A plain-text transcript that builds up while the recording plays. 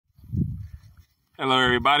Hello,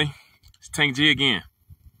 everybody. It's Tank G again.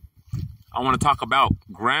 I want to talk about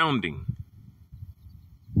grounding.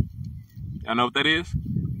 Y'all know what that is?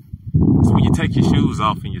 It's when you take your shoes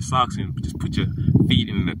off and your socks and just put your feet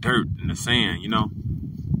in the dirt and the sand,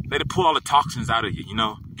 Let it pull all the toxins out of you,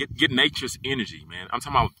 Get nature's energy, man. I'm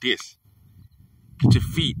talking about this. Get your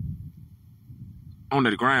feet on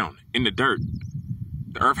the ground, in the dirt.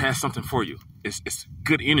 The earth has something for you. It's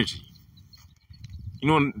good energy. You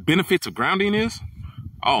know what the benefits of grounding is?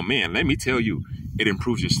 Oh man, let me tell you, it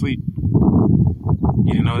improves your sleep.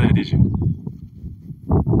 You didn't know that, did you?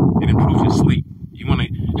 It improves your sleep. You want to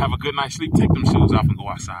have a good night's sleep, take them shoes off and go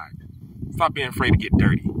outside. Stop being afraid to get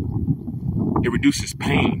dirty. It reduces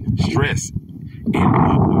pain, stress, and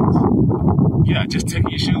blood clots. Yeah, just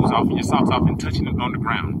taking your shoes off and your socks off and touching them on the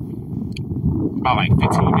ground. About like 15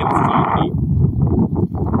 minutes is all you need.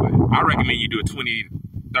 But I recommend you do it 20 to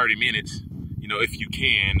 30 minutes, if you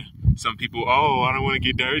can. Some people, I don't want to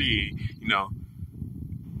get dirty.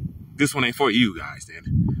 This one ain't for you guys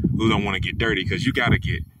then, who don't want to get dirty, because you got to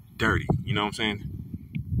get dirty. You know what I'm saying?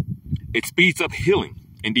 It speeds up healing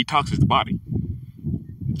and detoxes the body.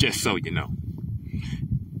 Just so you know.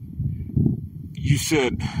 You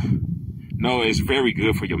should know it's very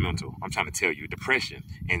good for your mental. I'm trying to tell you. Depression,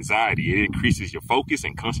 anxiety, it increases your focus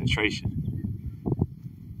and concentration.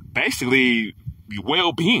 Basically, your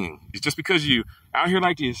well-being. It's just because you out here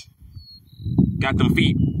like this, got them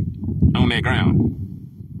feet on that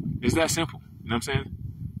ground. It's that simple. You know what I'm saying?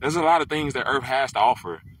 There's a lot of things that Earth has to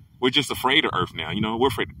offer. We're just afraid of Earth now. We're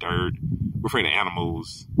afraid of dirt. We're afraid of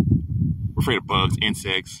animals. We're afraid of bugs,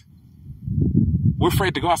 insects. We're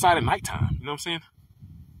afraid to go outside at nighttime. You know what I'm saying?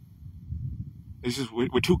 It's just,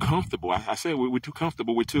 we're too comfortable. I said we're too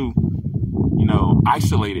comfortable. We're too,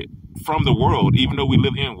 isolated from the world. Even though we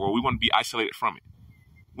live in the world, we want to be isolated from it.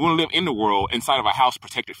 We want to live in the world inside of a house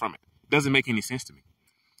protected from it. Doesn't make any sense to me.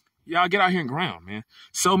 Y'all get out here and ground, man.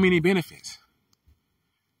 So many benefits.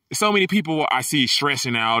 There's so many people I see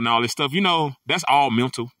stressing out and all this stuff. That's all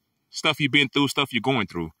mental. Stuff you've been through, stuff you're going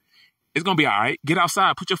through. It's going to be all right. Get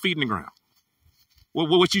outside. Put your feet in the ground.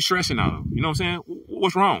 What you stressing out of? You know what I'm saying?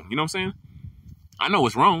 What's wrong? You know what I'm saying? I know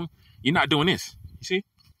what's wrong. You're not doing this. You see?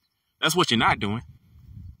 That's what you're not doing.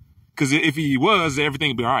 Because if he was, everything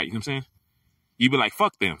would be all right. You know what I'm saying? You'd be like,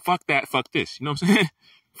 fuck them. Fuck that. Fuck this. You know what I'm saying?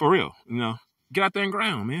 For real. Get out there and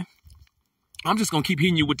ground, man. I'm just going to keep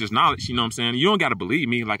hitting you with this knowledge. You know what I'm saying? You don't got to believe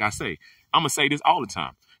me. Like I say, I'm going to say this all the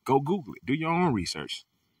time. Go Google it. Do your own research.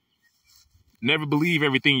 Never believe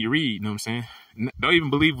everything you read. You know what I'm saying? Don't even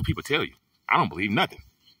believe what people tell you. I don't believe nothing.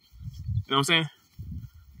 You know what I'm saying?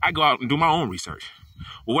 I go out and do my own research.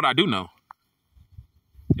 Well, what I do know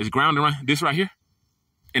is grounding this right here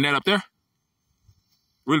and that up there,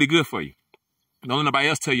 really good for you. Don't let nobody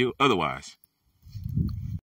else tell you otherwise.